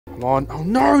Come on. Oh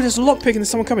no, there's a lockpick and there's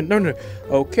someone coming. No, no.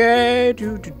 Okay,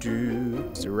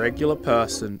 It's a regular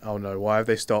person. Oh no, why have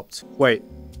they stopped? Wait,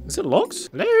 is it locked?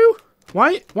 Hello?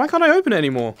 Why can't I open it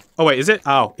anymore? Oh wait, is it?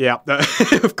 Oh, yeah.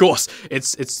 Of course.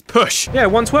 It's push. Yeah,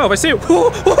 112. I see it.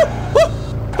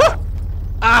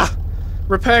 Ah!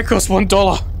 Repair costs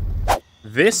 $1.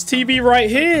 This TV right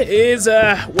here is,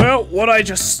 well, what I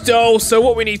just stole. So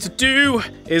what we need to do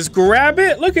is grab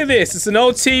it. Look at this. It's an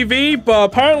old TV,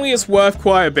 but apparently it's worth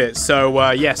quite a bit.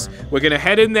 So, yes, we're gonna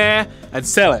head in there and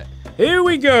sell it. Here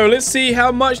we go. Let's see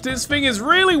how much this thing is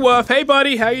really worth. Hey,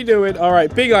 buddy. How you doing? All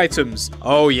right, big items.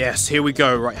 Oh, yes. Here we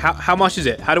go. Right. How much is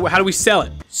it? How do we sell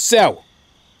it? Sell.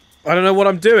 I don't know what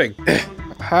I'm doing.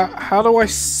 How do I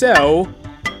sell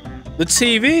the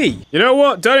TV? You know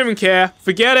what? Don't even care.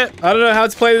 Forget it. I don't know how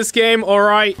to play this game. All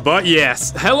right. But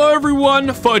yes. Hello, everyone.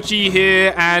 Fudgy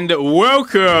here, and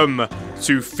welcome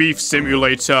to Thief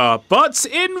Simulator, but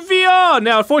in VR.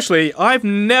 Now, unfortunately, I've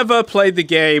never played the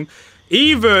game,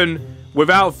 even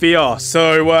without VR.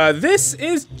 So, this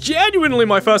is genuinely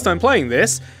my first time playing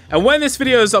this. And when this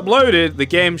video is uploaded, the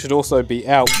game should also be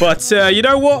out. But, you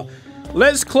know what?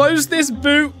 Let's close this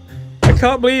boot. I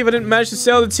can't believe I didn't manage to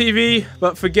sell the TV,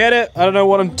 but forget it. I don't know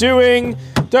what I'm doing.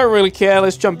 Don't really care.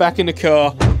 Let's jump back in the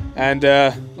car and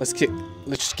let's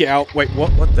just get out. Wait,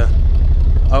 what the?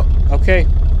 Oh, okay.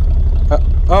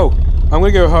 Oh, I'm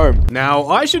gonna go home. Now,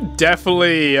 I should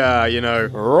definitely, you know,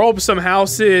 rob some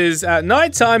houses at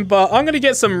nighttime, but I'm gonna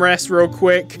get some rest real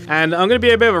quick, and I'm gonna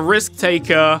be a bit of a risk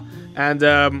taker. And,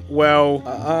 well,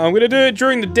 I'm gonna do it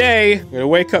during the day. I'm gonna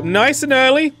wake up nice and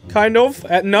early, kind of,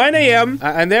 at 9 a.m.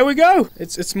 And there we go.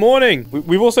 It's morning.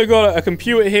 We've also got a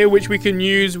computer here which we can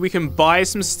use. We can buy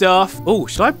some stuff. Oh,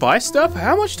 should I buy stuff?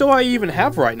 How much do I even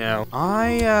have right now?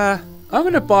 I'm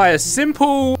gonna buy a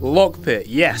simple lockpick.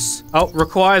 Yes. Oh,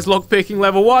 requires lockpicking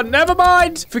level 1. Never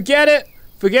mind. Forget it.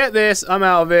 Forget this. I'm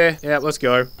out of here. Yeah, let's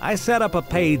go. I set up a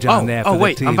page on there for the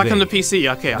wait, TV. I'm back on the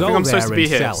PC. Okay, I think I'm supposed to be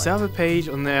here. Set up a page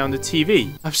on there on the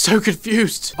TV. I'm so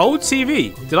confused. Old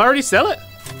TV. Did I already sell it?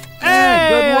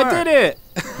 Hey, I did it.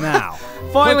 Now,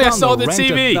 finally I sold the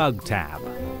TV. Rent a Thug tab.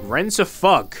 Rent a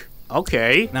Thug.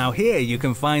 Okay. Now here you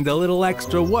can find a little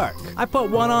extra work. I put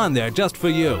one on there just for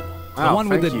you. The one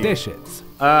with the dishes.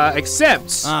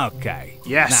 Accept. Okay.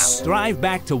 Yes. Now, drive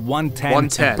back to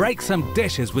 110 and break some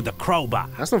dishes with the crowbar.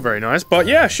 That's not very nice, but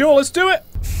yeah, sure, let's do it.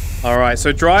 All right,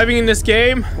 so driving in this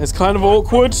game is kind of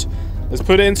awkward. Let's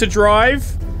put it into drive,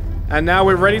 and now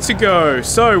we're ready to go.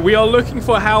 So, we are looking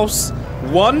for house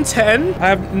 110. I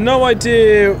have no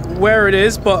idea where it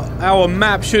is, but our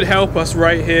map should help us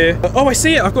right here. Oh, I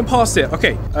see it. I've gone past it.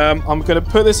 Okay, I'm gonna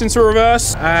put this into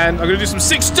reverse, and I'm gonna do some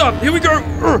 6 stunt. Here we go.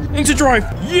 Into drive.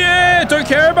 Yeah, don't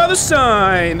care about the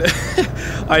sign.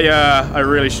 I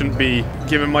really shouldn't be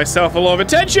giving myself a lot of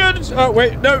attention. Oh,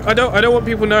 wait, no, I don't want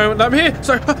people to know that I'm here.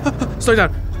 Sorry, slow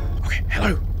down. Okay,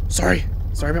 hello. Sorry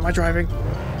about my driving.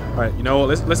 All right, you know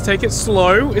what? Let's take it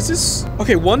slow. Is this...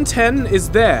 Okay, 110 is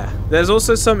there. There's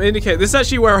also some indicator. This is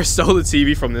actually where I stole the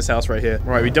TV from, this house right here.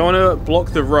 All right, we don't want to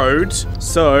block the road.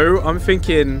 So I'm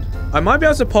thinking I might be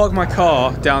able to park my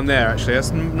car down there, actually.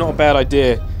 That's not a bad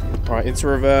idea. All right, into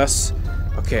reverse.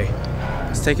 Okay,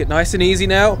 let's take it nice and easy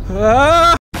now.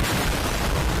 Ah!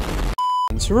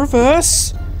 Into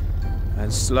reverse.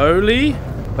 And slowly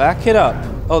back it up.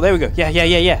 Oh, there we go.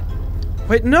 Yeah.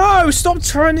 Wait, no! Stop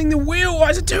turning the wheel! Why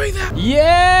is it doing that?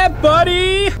 Yeah,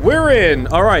 buddy! We're in!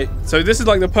 Alright, so this is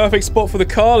like the perfect spot for the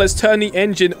car. Let's turn the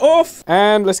engine off,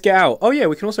 and let's get out. Oh yeah,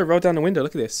 we can also roll down the window.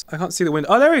 Look at this. I can't see the window.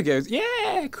 Oh, there it goes.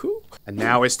 Yeah, cool. And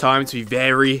now it's time to be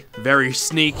very, very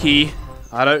sneaky.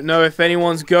 I don't know if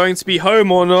anyone's going to be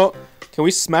home or not. Can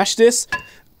we smash this?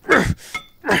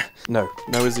 No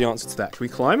is the answer to that. Can we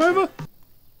climb over?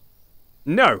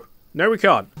 No, we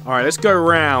can't. All right, let's go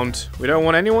around. We don't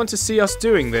want anyone to see us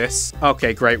doing this.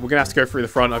 Okay, great. We're gonna have to go through the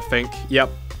front, I think. Yep.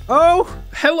 Oh,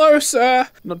 hello, sir.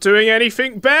 Not doing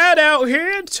anything bad out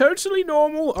here. Totally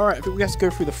normal. All right, I think we have to go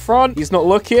through the front. He's not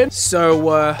looking, so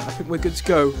I think we're good to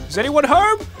go. Is anyone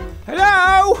home?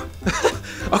 Hello?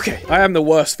 Okay, I am the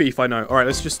worst thief, I know. All right,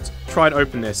 let's just try and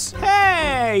open this.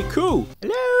 Hey, cool.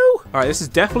 Hello? All right, this is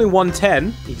definitely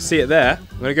 110. You can see it there.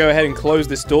 I'm gonna go ahead and close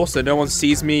this door so no one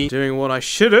sees me doing what I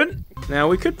shouldn't. Now,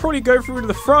 we could probably go through to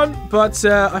the front, but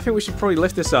I think we should probably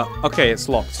lift this up. Okay, it's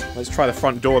locked. Let's try the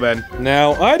front door then.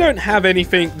 Now, I don't have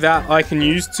anything that I can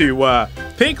use to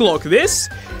pick lock this,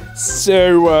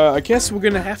 so I guess we're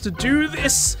gonna have to do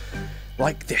this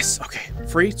like this. Okay,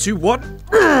 3, 2, 1.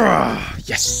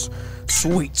 Yes,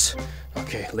 sweet.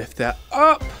 Okay, lift that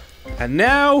up, and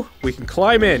now we can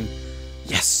climb in.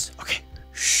 Yes, okay.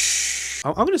 Shh.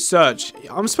 I'm gonna search.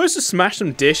 I'm supposed to smash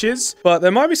some dishes, but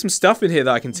there might be some stuff in here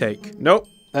that I can take. Nope.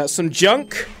 That's some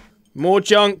junk. More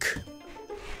junk.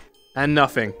 And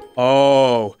nothing.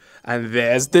 Oh, and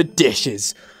there's the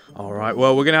dishes. All right,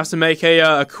 well, we're gonna have to make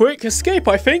a quick escape,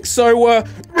 I think. So,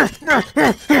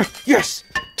 yes,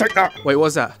 take that. Wait,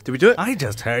 what's that? Did we do it? I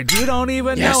just heard you don't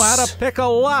even know how to pick a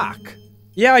lock.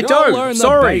 Yeah, I don't. Learn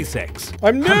Sorry. the basics.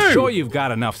 I'm new. I'm sure you've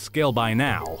got enough skill by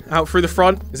now. Out through the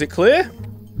front. Is it clear?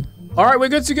 All right, we're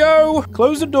good to go.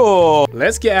 Close the door.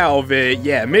 Let's get out of here.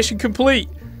 Yeah, mission complete.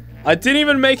 I didn't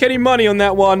even make any money on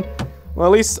that one. Well,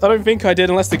 at least I don't think I did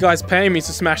unless the guy's paying me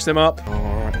to smash them up.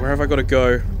 All right, where have I got to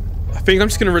go? I think I'm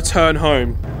just going to return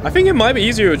home. I think it might be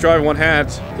easier to drive one hand.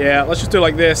 Yeah, let's just do it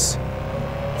like this.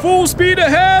 Full speed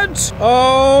ahead!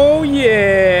 Oh,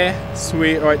 yeah.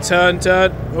 Sweet. All right, turn.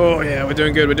 Oh, yeah, we're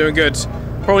doing good. We're doing good.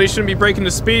 Probably shouldn't be breaking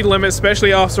the speed limit,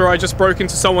 especially after I just broke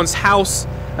into someone's house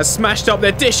and smashed up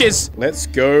their dishes. Let's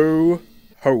go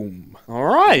home. All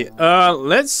right.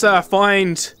 Let's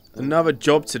find another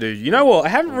job to do. You know what? I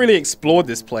haven't really explored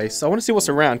this place. I want to see what's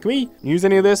around. Can we use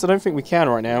any of this? I don't think we can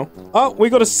right now. Oh, we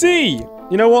got a C.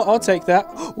 You know what? I'll take that.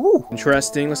 Ooh,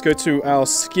 interesting. Let's go to our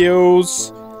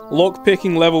skills.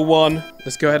 Lockpicking level 1.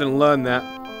 Let's go ahead and learn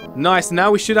that. Nice.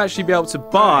 Now we should actually be able to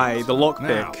buy the lockpick.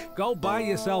 Now, go buy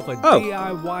yourself a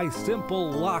DIY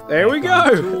simple lockpick. There we go.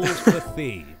 Tools for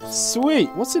thieves. Sweet.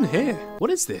 What's in here?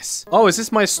 What is this? Oh, is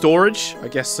this my storage? I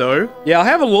guess so. Yeah, I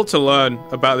have a lot to learn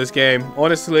about this game.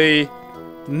 Honestly,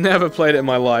 never played it in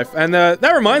my life. And that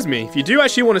reminds me, if you do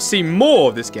actually want to see more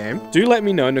of this game, do let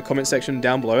me know in the comment section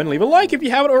down below and leave a like if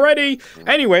you haven't already.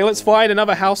 Anyway, let's find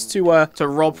another house to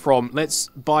rob from. Let's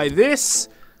buy this.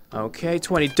 Okay,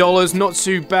 $20, not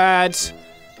too bad.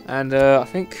 And I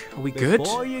think, are we good?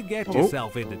 Before you get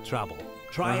yourself into trouble,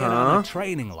 try it on a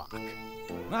training lock.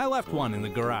 I left one in the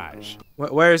garage.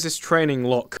 Where is this training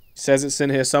lock? It says it's in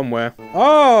here somewhere.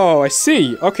 Oh, I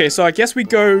see. Okay, so I guess we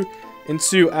go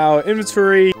into our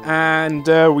inventory and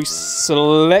we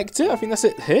select it. I think that's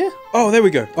it here. Oh, there we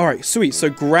go. All right, sweet. So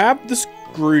grab the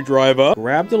screwdriver,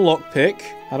 grab the lockpick.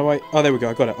 How do I? Oh, there we go.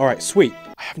 I got it. All right, sweet.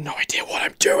 I have no idea what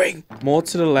I'm doing. More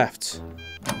to the left.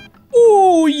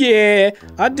 Oh, yeah.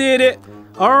 I did it.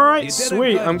 All right,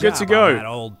 sweet. I'm good to go. That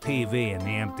old TV in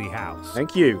the empty house.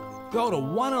 Thank you. Go to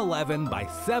 111 by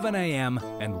 7 a.m.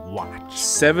 and watch.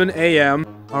 7 a.m.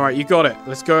 All right, you got it.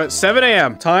 Let's go at 7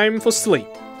 a.m. Time for sleep.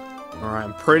 All right,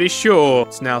 I'm pretty sure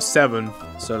it's now 7.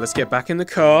 So let's get back in the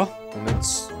car and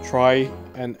let's try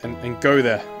and go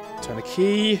there. Turn the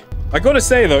key. I gotta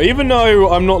say though, even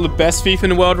though I'm not the best thief in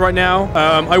the world right now,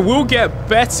 I will get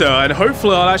better and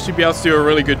hopefully I'll actually be able to do a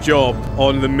really good job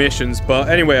on the missions. But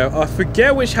anyway, I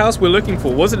forget which house we're looking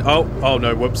for. Was it? Oh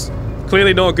no, whoops.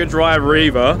 Clearly not a good driver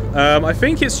either. I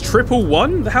think it's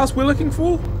 111, the house we're looking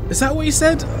for. Is that what you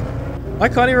said? I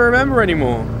can't even remember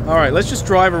anymore. All right, let's just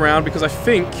drive around because I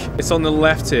think it's on the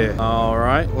left here. All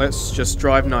right, let's just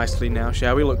drive nicely now,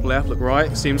 shall we? Look left, look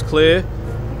right. Seems clear.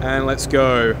 And let's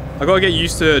go. I gotta get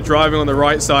used to driving on the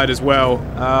right side as well.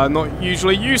 Not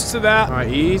usually used to that. All right,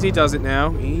 easy does it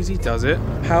now. Easy does it.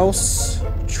 House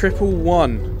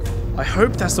 111. I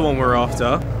hope that's the one we're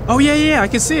after. Oh, yeah, I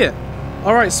can see it.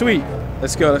 All right, sweet.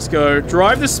 Let's go.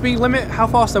 Drive the speed limit. How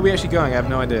fast are we actually going? I have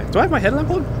no idea. Do I have my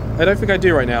headlamp on? I don't think I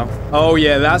do right now. Oh,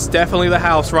 yeah, that's definitely the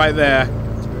house right there.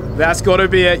 That's gotta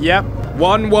be it. Yep.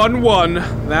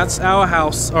 111. That's our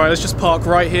house. All right, let's just park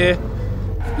right here.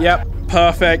 Yep.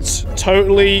 Perfect.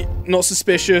 Totally not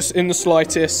suspicious in the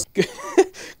slightest.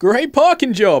 Great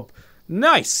parking job.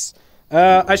 Nice.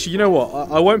 Actually, you know what?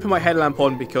 I won't put my headlamp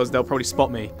on because they'll probably spot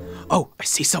me. Oh, I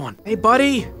see someone. Hey,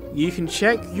 buddy. You can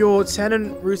check your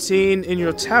tenant routine in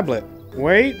your tablet.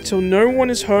 Wait till no one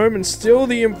is home and steal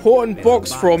the important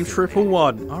box from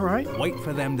 111. All right. Wait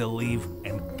for them to leave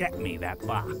and get me that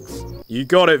box. You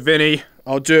got it, Vinny.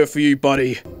 I'll do it for you,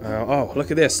 buddy. Oh, look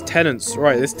at this. Tenants.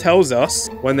 Right, this tells us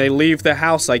when they leave the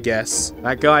house, I guess.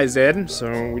 That guy's in,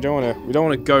 so we don't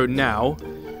want to go now.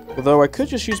 Although I could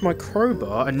just use my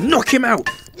crowbar and knock him out.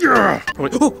 Yeah.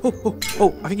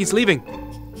 Oh, I think he's leaving.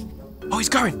 Oh, he's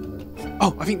going.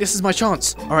 Oh, I think this is my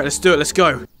chance. All right, let's do it. Let's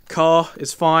go. Car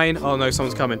is fine. Oh, no,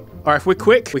 someone's coming. All right, if we're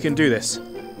quick, we can do this.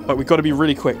 But we've got to be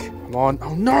really quick. Come on.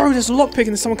 Oh, no, there's a lockpick and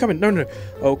there's someone coming. No.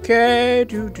 Okay,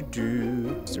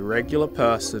 It's a regular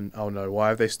person. Oh, no, why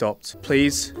have they stopped?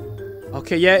 Please.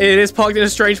 Okay, yeah, it is parked in a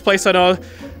strange place, I know.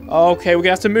 Okay, we're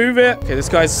gonna have to move it. Okay, this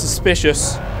guy's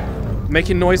suspicious.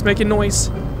 Making noise.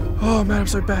 Oh, man, I'm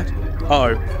so bad.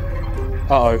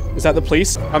 Uh-oh. Is that the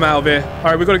police? I'm out of here. All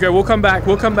right, we gotta go. We'll come back.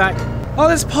 Oh,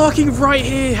 there's parking right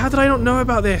here. How did I not know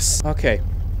about this? Okay.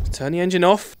 Turn the engine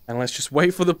off and let's just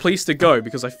wait for the police to go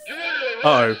because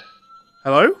uh-oh.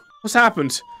 Hello? What's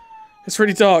happened? It's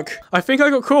really dark. I think I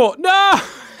got caught. No!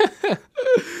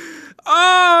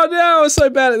 Oh, no, I'm so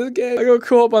bad at this game. I got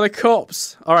caught by the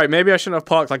cops. All right, maybe I shouldn't have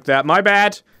parked like that. My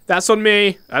bad. That's on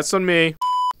me. That's on me.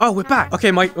 Oh, we're back.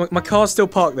 Okay, my car's still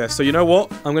parked there. So you know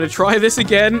what? I'm going to try this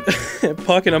again.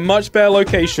 Park in a much better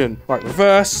location. All right,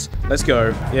 reverse. Let's go.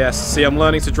 Yes, see, I'm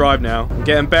learning to drive now. I'm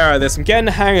getting better at this. I'm getting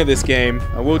the hang of this game.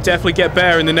 I will definitely get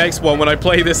better in the next one when I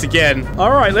play this again.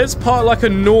 All right, let's park like a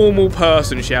normal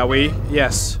person, shall we?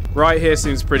 Yes. Right here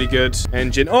seems pretty good.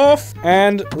 Engine off.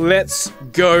 And let's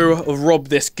go rob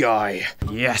this guy.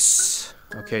 Yes.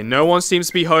 Okay, no one seems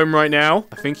to be home right now.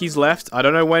 I think he's left. I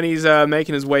don't know when he's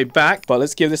making his way back, but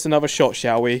let's give this another shot,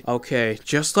 shall we? Okay,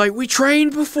 just like we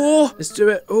trained before. Let's do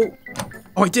it. Oh,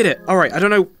 I did it. All right, I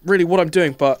don't know really what I'm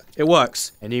doing, but it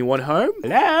works. Anyone home?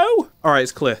 Hello? All right,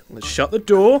 it's clear. Let's shut the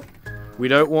door. We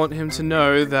don't want him to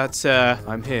know that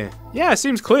I'm here. Yeah, it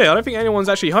seems clear. I don't think anyone's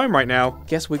actually home right now.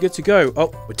 Guess we're good to go.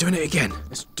 Oh, we're doing it again.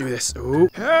 Let's do this. Ooh.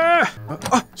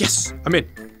 Oh, yes, I'm in.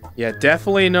 Yeah,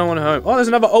 definitely no one home. Oh, there's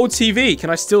another old TV. Can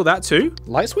I steal that too?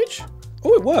 Light switch?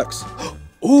 Oh, it works.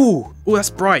 Ooh, that's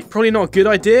bright. Probably not a good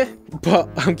idea, but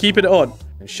I'm keeping it on.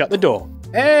 And shut the door.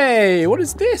 Hey, what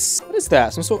is this? What is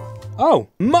that? Some sort... Oh,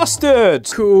 mustard.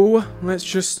 Cool. Let's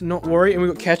just not worry. And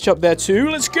we've got ketchup there too.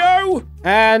 Let's go.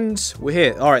 And we're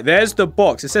here. All right, there's the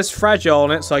box. It says fragile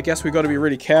on it, so I guess we got to be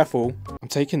really careful. I'm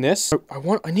taking this.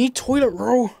 I need toilet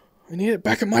roll. I need it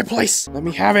back at my place. Let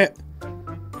me have it.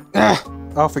 Ah.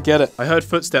 I'll forget it. I heard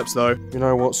footsteps though. You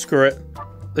know what? Screw it.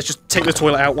 Let's just take the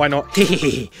toilet out. Why not?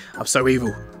 I'm so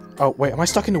evil. Oh, wait. Am I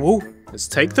stuck in the wall? Let's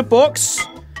take the box.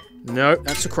 No,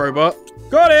 that's a crowbar.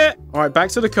 Got it. All right, back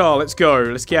to the car. Let's go.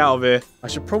 Let's get out of here. I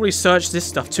should probably search this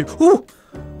stuff too. Ooh,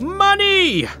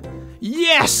 money.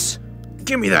 Yes.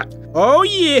 Give me that. Oh,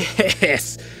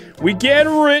 yes. We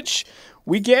getting rich.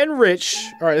 We getting rich.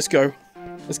 All right, let's go.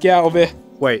 Let's get out of here.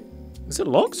 Wait, is it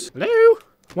locked? Hello?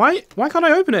 Why can't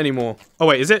I open it anymore? Oh,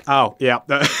 wait, is it? Oh, yeah.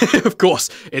 Of course.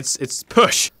 It's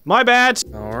push. My bad.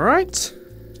 All right.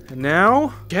 And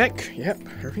now, check. Yep,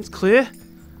 everything's clear.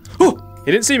 Oh,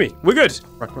 he didn't see me. We're good.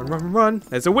 Run, run, run, run.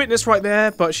 There's a witness right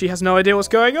there, but she has no idea what's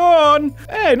going on.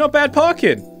 Hey, not bad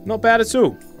parking. Not bad at all.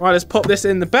 All right, let's pop this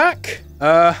in the back.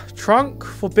 Trunk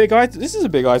for big item. This is a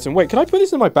big item. Wait, can I put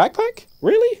this in my backpack?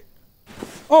 Really?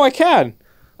 Oh, I can.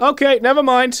 Okay, never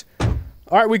mind. All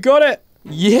right, we got it.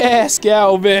 Yes, get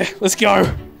out of here. Let's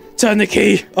go. Turn the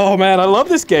key. Oh, man, I love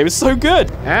this game. It's so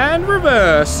good. And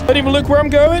reverse. Don't even look where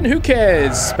I'm going. Who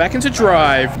cares? Back into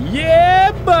drive.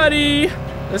 Yeah, buddy.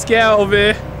 Let's get out of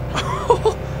here.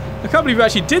 I can't believe you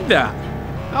actually did that.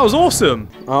 That was awesome.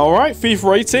 All right, thief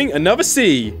rating, another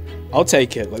C. I'll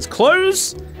take it. Let's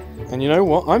close. And you know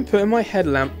what? I'm putting my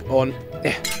headlamp on.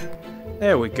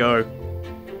 There we go.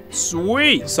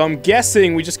 Sweet. So I'm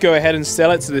guessing we just go ahead and sell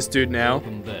it to this dude now.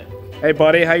 Hey,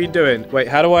 buddy, how you doing? Wait,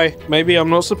 how do I... Maybe I'm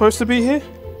not supposed to be here?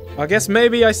 I guess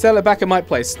maybe I sell it back at my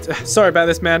place. Sorry about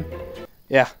this, man.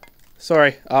 Yeah.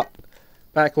 Sorry.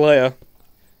 Back later.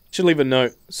 Should leave a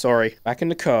note. Sorry. Back in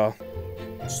the car.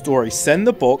 Story. Send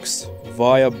the box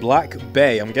via Black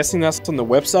Bay. I'm guessing that's on the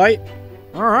website.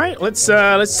 All right, let's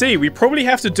see. We probably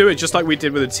have to do it just like we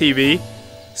did with the TV.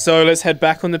 So let's head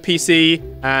back on the PC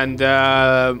and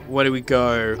where do we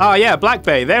go? Oh yeah, Black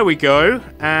Bay, there we go.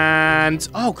 And,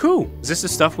 oh cool. Is this the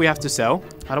stuff we have to sell?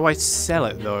 How do I sell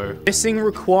it though? Missing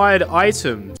required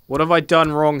items. What have I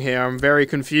done wrong here? I'm very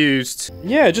confused.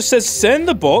 Yeah, it just says send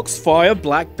the box via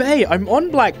Black Bay. I'm on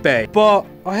Black Bay, but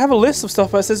I have a list of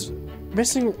stuff that says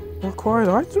missing required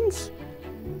items.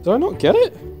 Did I not get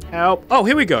it? Help. Oh,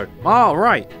 here we go. All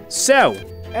right, sell.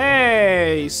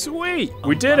 Hey, sweet.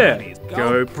 We did it.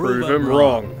 Go prove them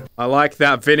wrong. I like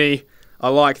that, Vinny. I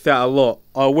like that a lot.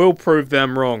 I will prove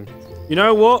them wrong. You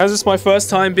know what? As it's my first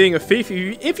time being a thief,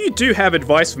 if you do have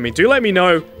advice for me, do let me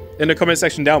know in the comment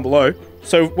section down below.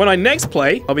 So when I next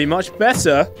play, I'll be much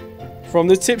better from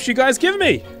the tips you guys give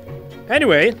me.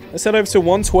 Anyway, let's head over to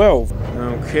 112.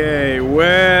 Okay,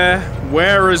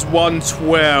 where is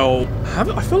 112?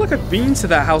 I feel like I've been to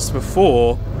that house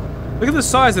before. Look at the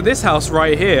size of this house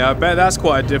right here. I bet that's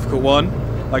quite a difficult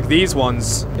one. Like these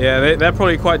ones. Yeah, they're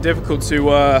probably quite difficult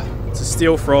to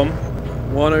steal from.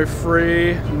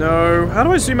 103. No. How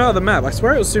do I zoom out of the map? I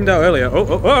swear it was zoomed out earlier.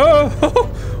 Oh.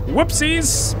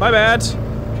 Whoopsies. My bad.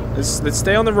 Let's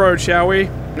stay on the road, shall we?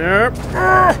 Nope.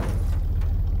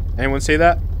 Anyone see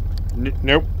that?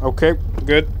 Nope. Okay,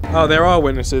 good. Oh, there are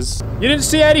witnesses. You didn't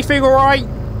see anything, all right?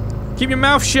 Keep your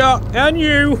mouth shut, and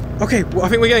you. Okay, well, I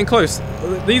think we're getting close.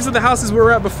 These are the houses we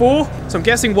were at before, so I'm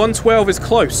guessing 112 is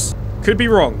close. Could be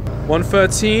wrong.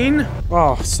 113.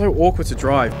 Oh, so awkward to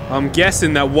drive. I'm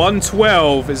guessing that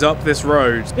 112 is up this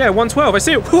road. Yeah, 112. I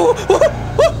see it.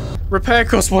 Repair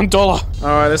costs $1. All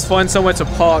right, let's find somewhere to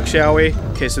park, shall we?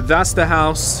 Okay, so that's the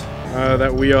house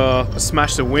that we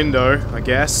smashed the window, I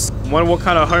guess. I wonder what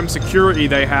kind of home security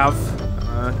they have.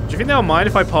 Do you think they'll mind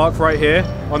if I park right here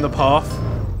on the path?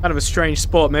 Kind of a strange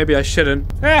spot. Maybe I shouldn't.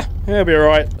 It'll be all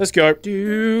right. Let's go.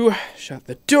 Shut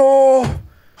the door.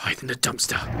 Hide in the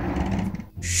dumpster.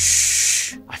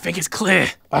 Shh. I think it's clear.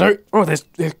 Oh, there's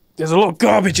a lot of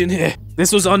garbage in here.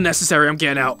 This was unnecessary. I'm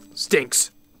getting out. Stinks.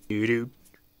 Doo-doo.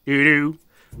 Doo-doo.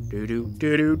 Doo-doo.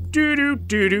 Doo-doo. Doo-doo.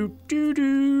 Doo-doo.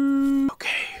 Doo-doo.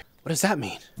 Okay. What does that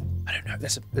mean? I don't know.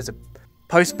 There's a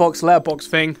postbox, letterbox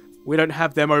thing. We don't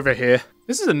have them over here.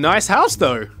 This is a nice house,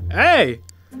 though. Hey.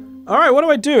 All right, what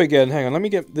do I do again? Hang on, let me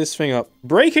get this thing up.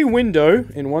 Break a window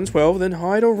in 112, then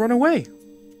hide or run away.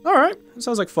 All right, that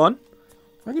sounds like fun.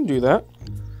 I can do that.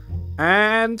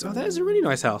 And, oh, that is a really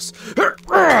nice house. Run,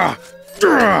 run,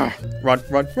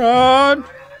 run.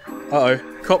 Uh-oh,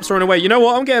 cops are on the way. You know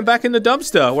what? I'm getting back in the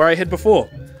dumpster where I hid before.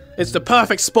 It's the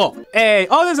perfect spot. Hey,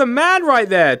 oh, there's a man right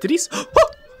there. Did he...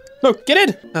 Oh! No, get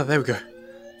in. Oh, there we go.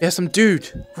 There's some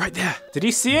dude right there. Did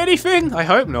he see anything? I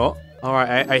hope not. All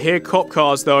right, I hear cop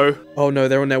cars, though. Oh, no,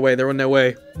 they're on their way. They're on their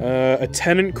way. A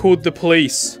tenant called the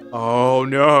police. Oh,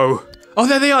 no. Oh,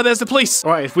 there they are. There's the police.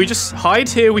 All right, if we just hide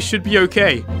here, we should be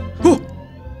okay. Oh,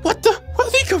 what the?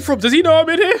 Where did he come from? Does he know I'm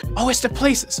in here? Oh, it's the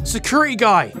police. It's security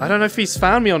guy. I don't know if he's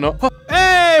found me or not. Oh,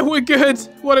 hey, we're good.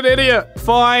 What an idiot.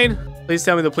 Fine. Please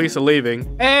tell me the police are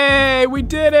leaving. Hey, we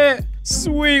did it.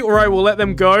 Sweet. All right, we'll let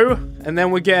them go. And then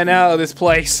we're getting out of this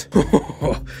place.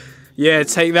 Yeah,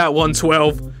 take that,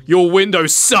 112. Your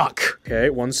windows suck. Okay,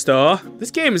 1 star.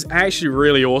 This game is actually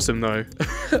really awesome, though.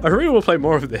 I really want to play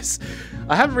more of this.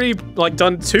 I haven't really,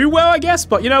 done too well, I guess,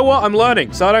 but you know what? I'm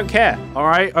learning, so I don't care. All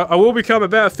right, I will become a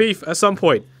better thief at some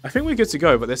point. I think we're good to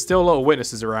go, but there's still a lot of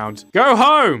witnesses around. Go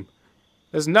home!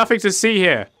 There's nothing to see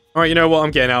here. All right, you know what?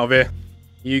 I'm getting out of here.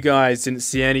 You guys didn't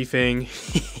see anything.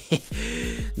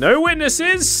 No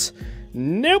witnesses.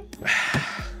 Nope.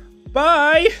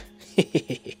 Bye.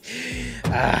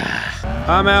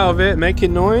 I'm out of it,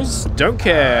 making noise. Don't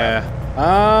care.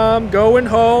 I'm going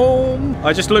home.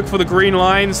 I just look for the green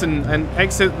lines and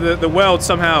exit the world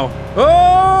somehow.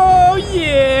 Oh,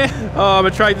 yeah. Oh, I'm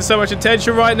attracting so much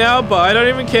attention right now, but I don't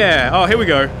even care. Oh, here we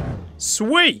go.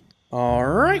 Sweet. All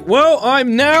right. Well,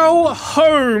 I'm now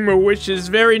home, which is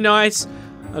very nice.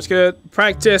 I'm just gonna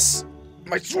practice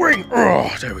my swing.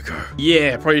 Oh, there we go.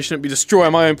 Yeah, probably shouldn't be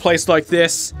destroying my own place like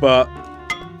this, but...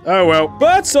 oh well.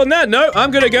 But on that note,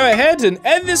 I'm gonna go ahead and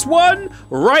end this one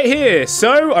right here.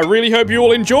 So, I really hope you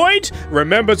all enjoyed.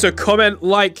 Remember to comment,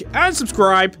 like, and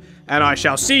subscribe. And I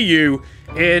shall see you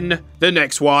in the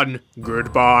next one.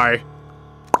 Goodbye.